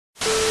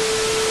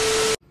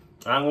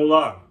I ain't gonna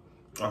lie.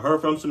 I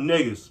heard from some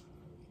niggas.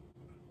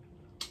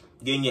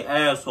 Getting your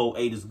asshole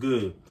ate is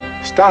good.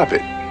 Stop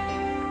it.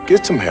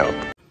 Get some help.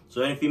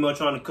 So any female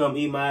trying to come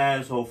eat my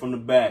asshole from the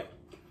back,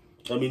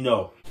 let me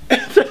know.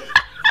 That's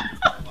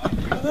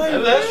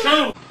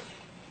true.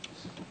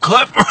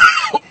 Cut.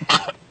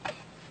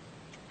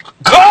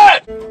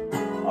 Cut!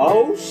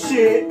 Oh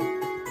shit.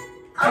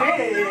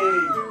 Hey.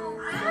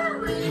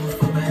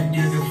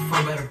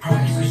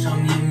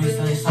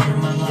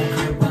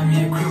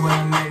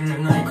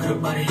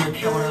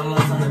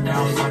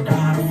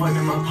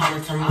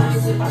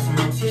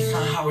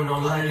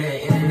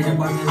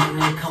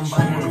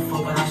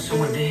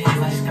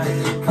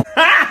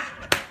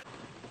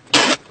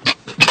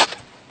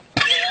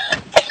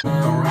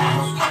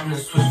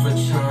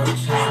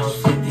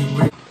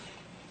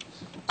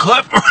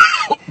 Cut.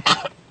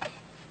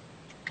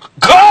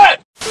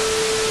 Cut!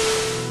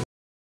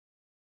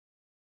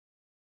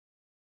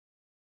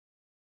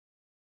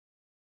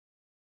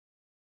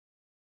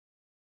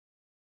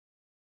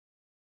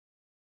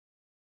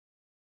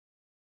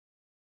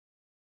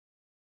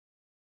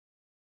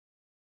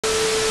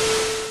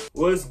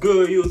 What's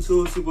good,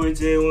 YouTube? It's your boy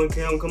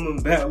J1K. I'm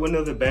coming back with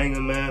another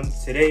banger, man.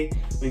 Today,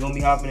 we're gonna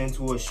be hopping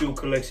into a shoe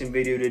collection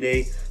video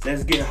today.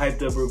 Let's get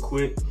hyped up real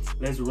quick.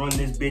 Let's run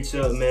this bitch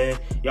up, man.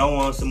 Y'all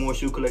want some more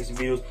shoe collection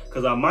videos?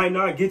 Cause I might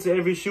not get to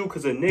every shoe,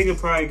 cause a nigga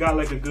probably got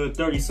like a good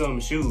 30-something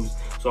shoes.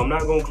 So I'm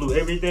not gonna include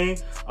everything.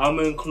 I'm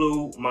gonna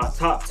include my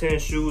top 10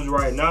 shoes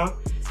right now.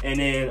 And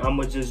then I'm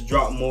gonna just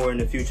drop more in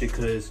the future,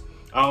 cause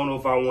I don't know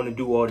if I want to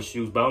do all the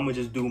shoes, but I'm gonna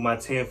just do my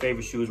 10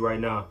 favorite shoes right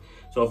now.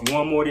 So if you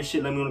want more of this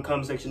shit, let me know in the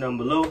comment section down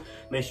below.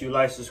 Make sure you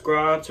like,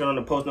 subscribe, turn on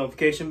the post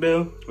notification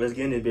bell. Let's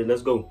get in this bit.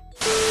 Let's go.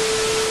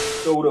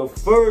 So the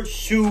first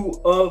shoe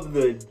of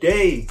the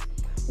day,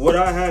 what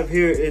I have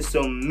here is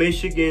some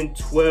Michigan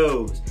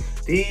 12s.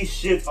 These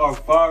shits are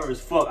fire as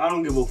fuck. I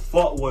don't give a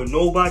fuck what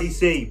nobody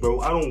say,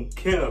 bro. I don't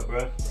care,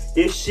 bro.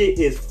 This shit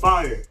is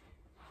fire.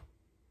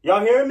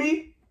 Y'all hear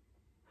me?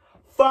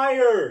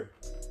 Fire.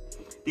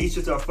 These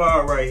shits are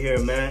fire right here,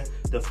 man.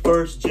 The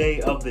first J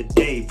of the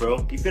day,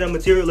 bro. You feel that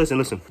material? Listen,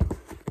 listen.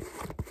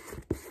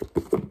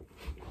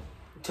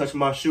 Touch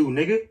my shoe,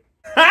 nigga.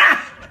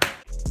 Ha!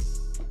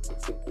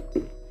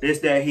 This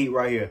that heat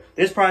right here.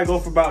 This probably go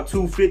for about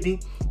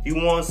 $250. If you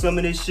want some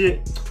of this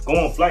shit, go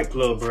on Flight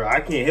Club, bro.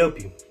 I can't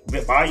help you.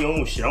 Buy your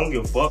own shit. I don't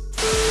give a fuck.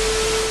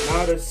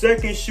 Now, the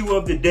second shoe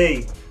of the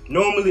day.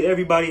 Normally,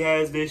 everybody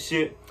has this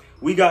shit.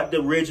 We got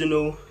the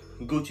original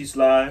Gucci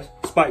slides,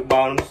 spike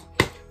bottoms.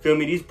 Feel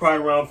me? These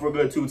probably around for a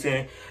good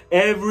 $210.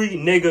 Every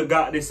nigga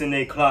got this in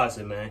their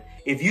closet, man.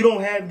 If you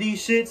don't have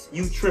these shits,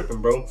 you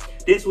tripping, bro.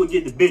 This will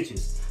get the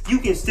bitches. You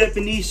can step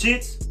in these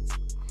shits.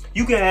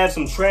 You can have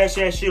some trash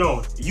ass shit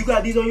on. You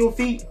got these on your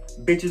feet,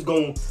 bitches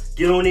gonna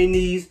get on their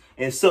knees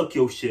and suck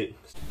your shit.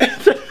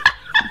 That's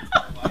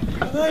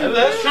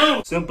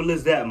true. Simple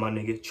as that, my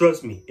nigga.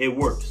 Trust me, it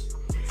works.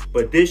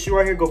 But this shit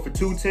right here go for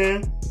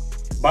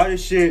 $210. Buy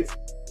this shit.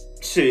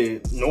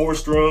 Shit,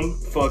 Nordstrom,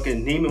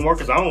 fucking Neiman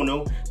Marcus, I don't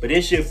know. But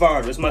this shit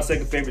fire. This is my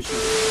second favorite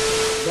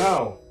shoe.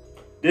 Now,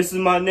 this is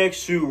my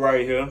next shoe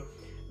right here.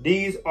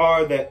 These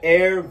are the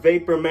Air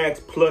Vapor Max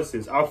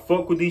Pluses. I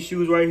fuck with these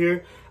shoes right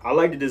here. I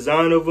like the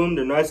design of them.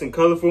 They're nice and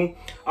colorful.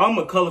 I'm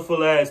a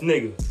colorful ass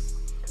nigga.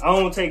 I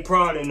don't take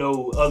pride in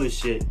no other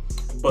shit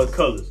but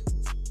colors.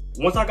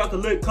 Once I got the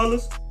lit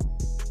colors,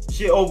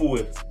 shit over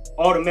with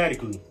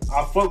automatically.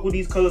 I fuck with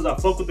these colors. I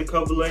fuck with the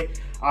cover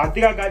length. I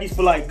think I got these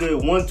for like good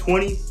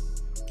 $120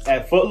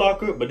 at Foot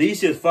Locker, but these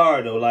shit's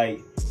fire though. Like,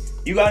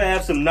 you gotta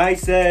have some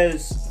nice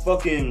ass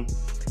fucking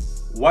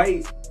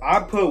white.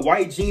 I put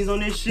white jeans on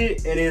this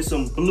shit and then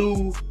some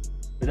blue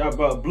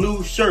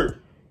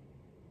shirt.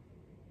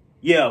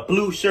 Yeah,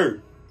 blue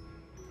shirt.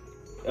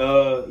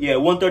 Yeah,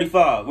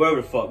 135,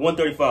 wherever the fuck,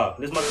 135.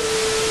 This is my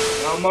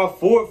now my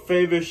fourth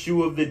favorite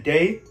shoe of the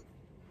day.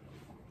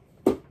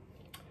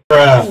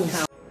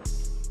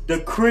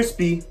 The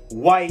crispy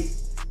white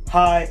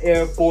high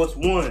Air Force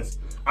Ones.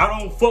 I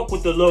don't fuck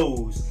with the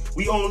lows.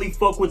 We only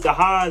fuck with the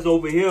highs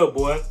over here,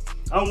 boy.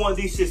 I want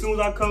these shit. As soon as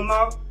I come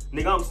out,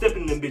 nigga, I'm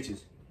stepping in them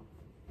bitches.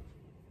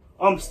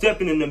 I'm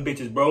stepping in them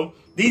bitches, bro.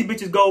 These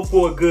bitches go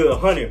for a good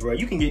 100, bro.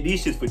 You can get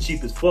these shits for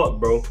cheap as fuck,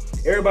 bro.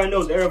 Everybody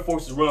knows Air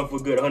Forces run for a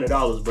good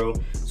 $100, bro.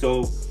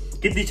 So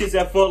get these shits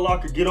at Foot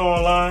Locker, get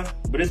online.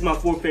 But it's my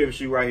fourth favorite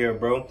shoe right here,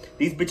 bro.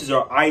 These bitches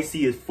are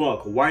icy as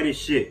fuck, white as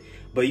shit.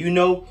 But you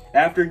know,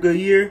 after a good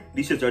year,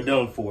 these shits are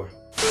done for.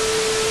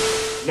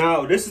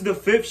 Now, this is the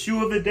fifth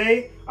shoe of the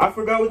day. I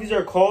forgot what these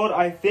are called.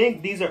 I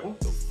think these are,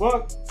 what the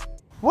fuck?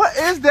 What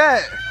is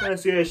that?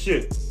 Let's see that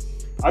shit.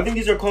 I think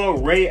these are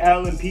called Ray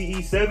Allen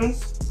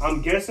PE7s,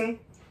 I'm guessing.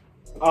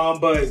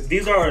 But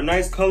these are a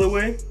nice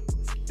colorway.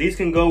 These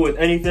can go with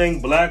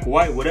anything, black,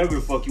 white, whatever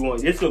the fuck you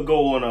want. This could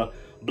go on a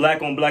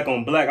black on black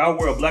on black. I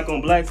wear a black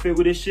on black fit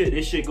with this shit.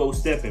 This shit goes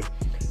stepping.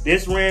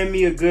 This ran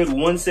me a good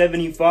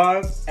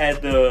 $175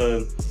 at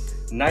the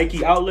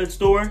Nike outlet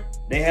store.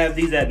 They have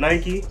these at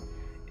Nike.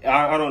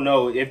 I don't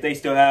know if they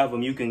still have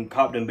them. You can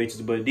cop them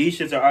bitches. But these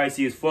shits are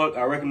icy as fuck.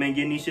 I recommend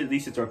getting these shits.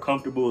 These shits are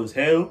comfortable as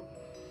hell.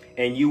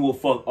 and you will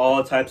fuck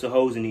all types of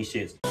hoes in these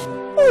shits.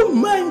 Oh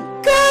my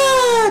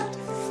God!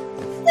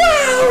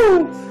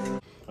 Wow!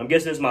 I'm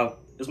guessing it's my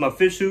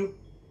fifth shoe.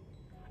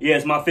 Yeah,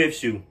 it's my fifth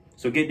shoe.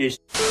 So get this.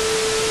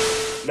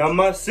 Now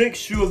my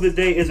sixth shoe of the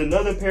day is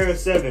another pair of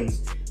 7s.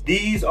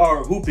 These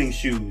are hooping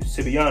shoes,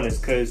 to be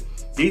honest, cause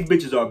these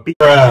bitches are beat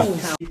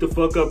the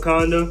fuck up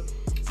kinda.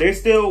 They're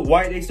still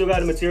white, they still got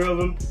the material of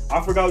them. I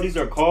forgot what these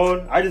are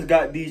called. I just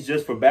got these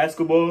just for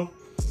basketball.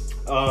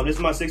 This is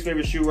my 6th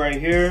favorite shoe right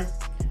here.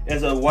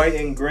 It's a white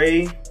and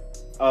gray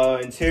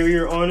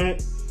interior on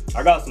it.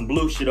 I got some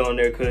blue shit on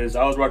there cause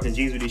I was rocking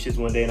jeans with these shits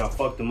one day and I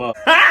fucked them up.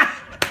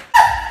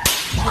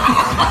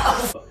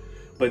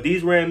 But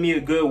these ran me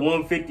a good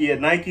 150 at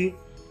Nike.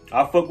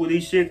 I fuck with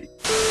these shit.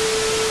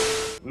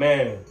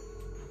 Man,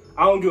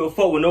 I don't give a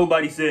fuck what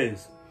nobody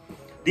says.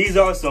 These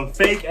are some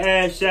fake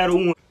ass Shadow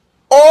 1.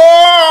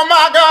 Oh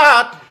my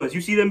God! But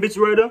you see them bitches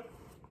right there?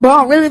 Bro,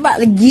 I'm really about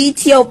to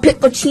get your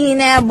pickle chin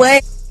that boy.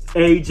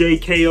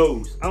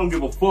 AJKOs. I don't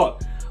give a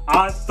fuck.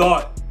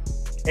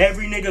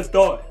 Every nigga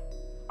thought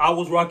I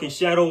was rocking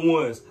Shadow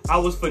 1s. I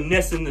was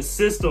finessing the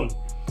system.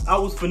 I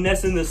was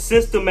finessing the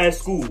system at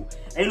school.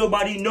 Ain't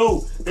nobody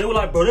know. They were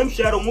like, bro, them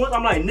Shadow 1s.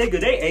 I'm like,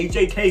 nigga, they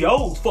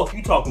AJKOs. Fuck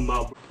you talking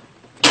about, bro.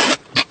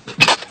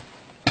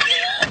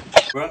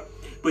 Bruh.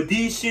 But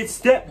these shit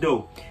step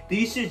though.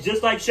 These shit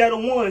just like Shadow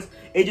 1s.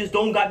 It just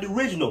don't got the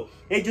original.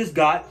 It just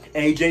got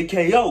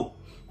AJKO.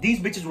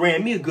 These bitches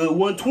ran me a good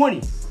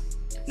 120.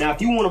 Now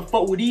if you want to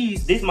fuck with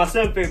these, this is my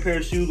 7th favorite pair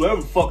of shoes, whatever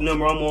the fuck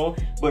number I'm on.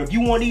 But if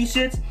you want these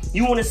shits,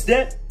 you want to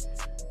step,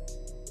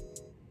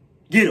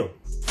 get them.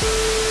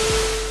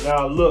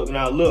 Now look.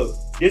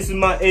 This is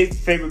my 8th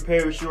favorite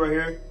pair of shoes right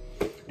here.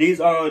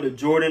 These are the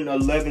Jordan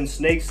 11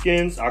 snake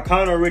skins. I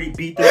kind of already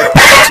beat them.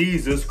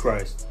 Jesus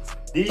Christ.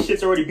 These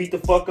shits already beat the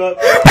fuck up.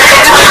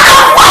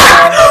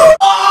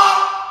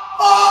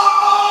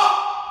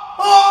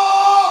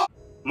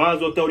 Might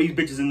as well throw these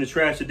bitches in the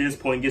trash at this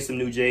point and get some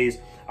new J's.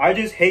 I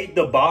just hate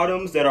the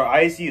bottoms that are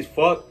icy as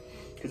fuck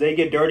because they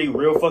get dirty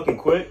real fucking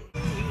quick.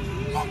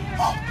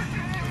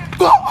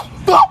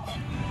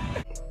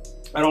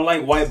 I don't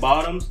like white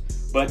bottoms,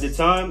 but at the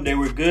time they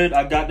were good.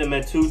 I got them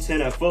at $210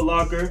 at Foot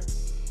Locker.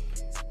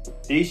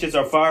 These shits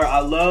are fire. I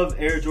love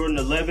Air Jordan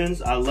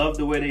 11s. I love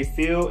the way they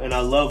feel, and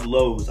I love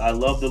lows. I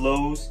love the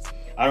lows.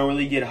 I don't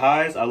really get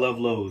highs. I love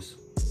lows.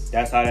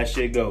 That's how that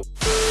shit goes.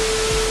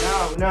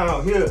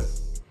 Now, here.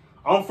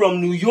 I'm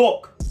from New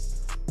York.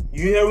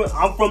 You hear me?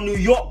 I'm from New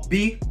York,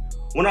 B.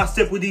 When I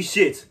step with these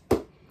shits.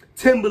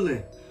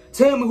 Timberland.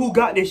 Tell me who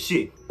got this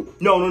shit.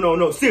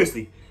 No.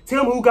 Seriously.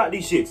 Tell me who got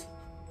these shits.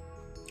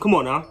 Come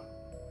on now.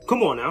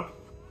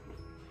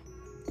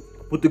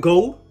 With the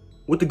gold?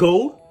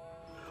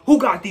 Who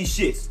got these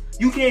shits?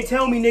 You can't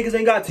tell me niggas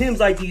ain't got Timbs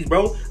like these,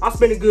 bro. I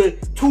spent a good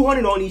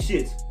 200 on these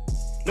shits.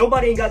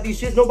 Nobody ain't got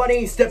these shits. Nobody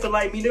ain't stepping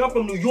like me, nigga. I'm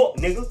from New York,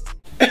 nigga.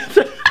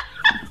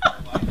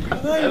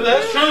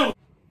 That's true.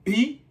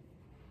 B?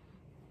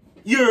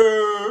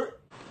 Yeah.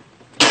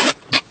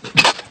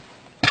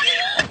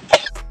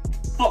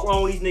 Fuck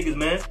wrong with these niggas,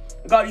 man.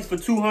 I got these for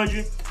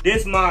 200.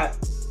 This my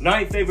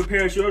 9th favorite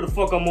pair of shit. The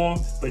fuck I'm on.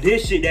 But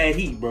this shit that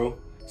heat, bro.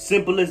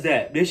 Simple as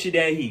that. This shit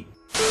that heat.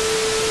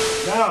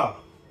 Now,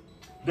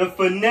 the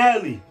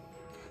finale.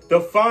 The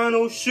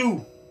final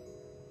shoe.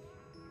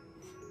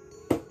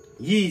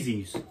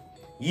 Yeezys.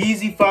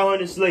 Yeezy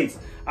 500 slates.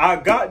 I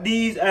got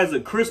these as a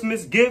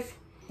Christmas gift.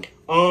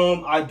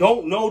 I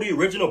don't know the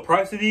original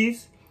price of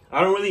these. I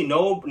don't really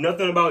know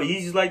nothing about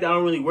Yeezys like that. I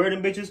don't really wear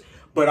them bitches.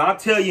 But I'll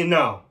tell you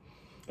now.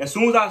 As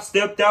soon as I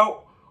stepped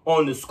out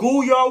on the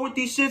schoolyard with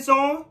these shits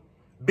on,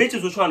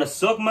 bitches was trying to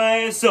suck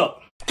my ass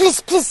up.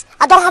 Please,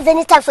 I don't have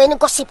any time for any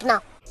gossip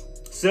now.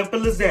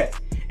 Simple as that.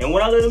 And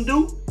what I let them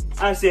do,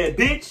 I said,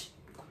 bitch,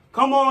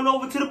 come on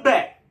over to the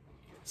back.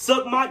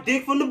 Suck my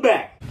dick from the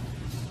back.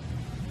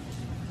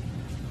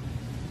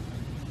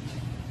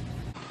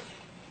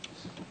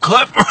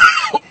 Clip.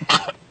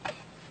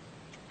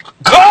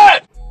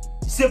 Cut!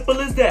 Simple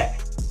as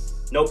that.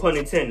 No pun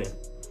intended.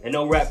 And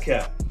no rap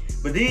cap.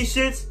 But these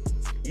shits,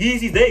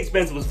 Yeezys, they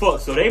expensive as fuck,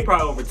 so they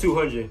probably over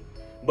 200.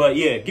 But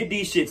yeah, get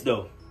these shits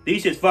though.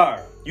 These shits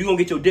fire. You gonna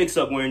get your dick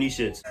sucked wearing these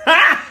shits.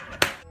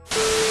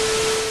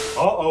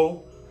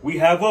 Uh-oh. We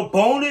have a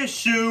bonus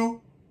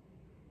shoe.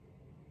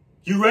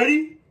 You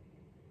ready?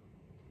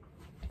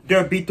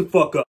 They're beat the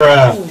fuck up.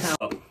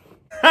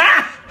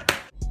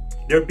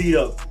 They're beat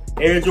up.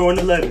 Air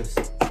Jordan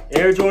 11s.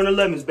 Air Jordan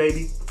 11s,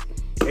 baby.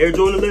 Air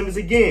Jordan 11s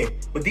again.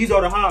 But these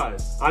are the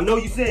highs. I know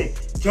you saying,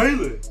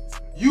 Jalen,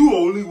 you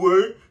only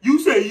wear, you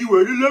say you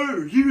wear the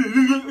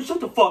letters. Shut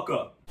the fuck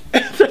up.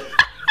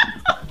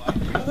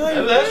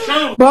 That's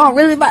true. Bro, I'm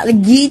really about to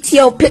get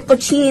your pickle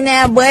chin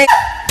that boy.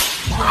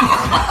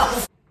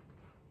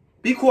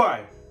 Be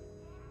quiet.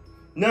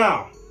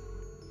 Now,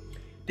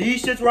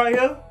 these shits right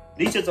here,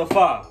 these shits are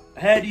fire. I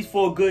had these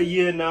for a good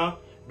year now.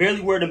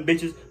 Barely wear them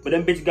bitches, but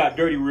them bitches got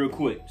dirty real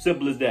quick.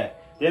 Simple as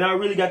that. Then I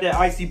really got that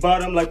icy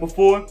bottom like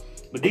before.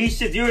 But these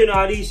shits, you already know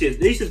how these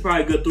shits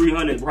probably good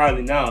 300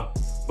 probably now.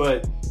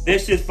 But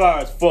this shit's fire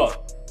as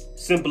fuck.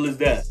 Simple as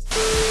that.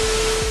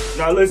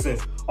 Now listen,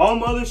 All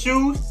my other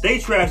shoes, they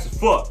trash as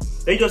fuck.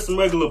 They just some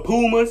regular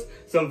Pumas,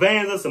 some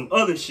Vans, and some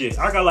other shit.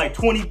 I got like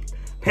 20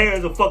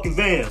 pairs of fucking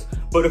Vans.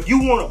 But if you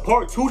want a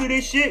part 2 to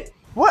this shit.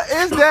 What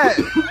is that?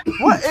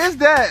 What is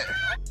that?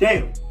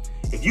 Damn.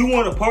 If you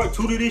want a part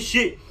 2 to this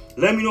shit,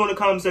 let me know in the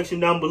comment section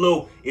down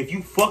below if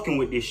you fucking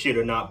with this shit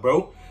or not,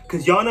 bro.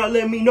 Cause y'all not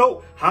letting me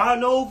know. How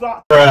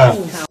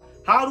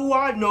do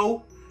I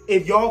know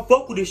if y'all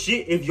fuck with this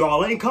shit if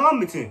y'all ain't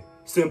commenting?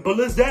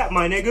 Simple as that,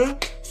 my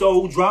nigga.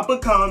 So drop a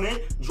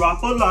comment,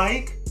 drop a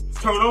like,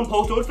 turn on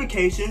post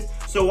notifications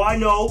so I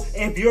know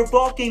if you're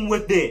fucking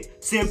with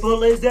it.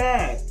 Simple as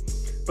that.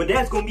 But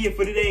that's gonna be it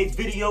for today's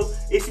video.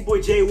 It's your boy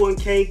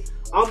J1K.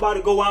 I'm about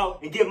to go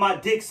out and get my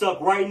dick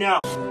sucked right now.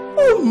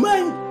 Oh my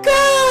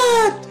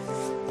God!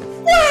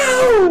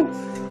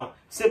 Wow!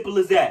 Simple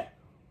as that.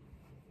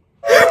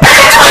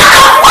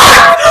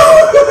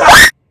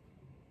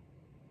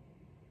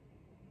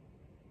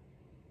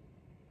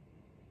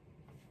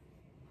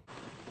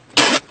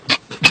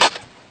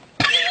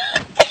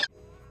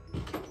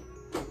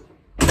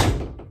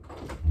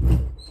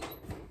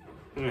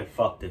 Man,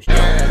 fuck this shit.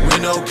 We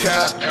no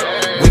cap,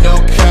 we no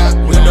cap,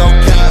 we no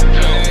cap,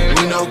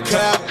 we no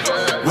cap,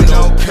 we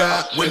no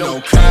cap, we no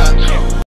cap.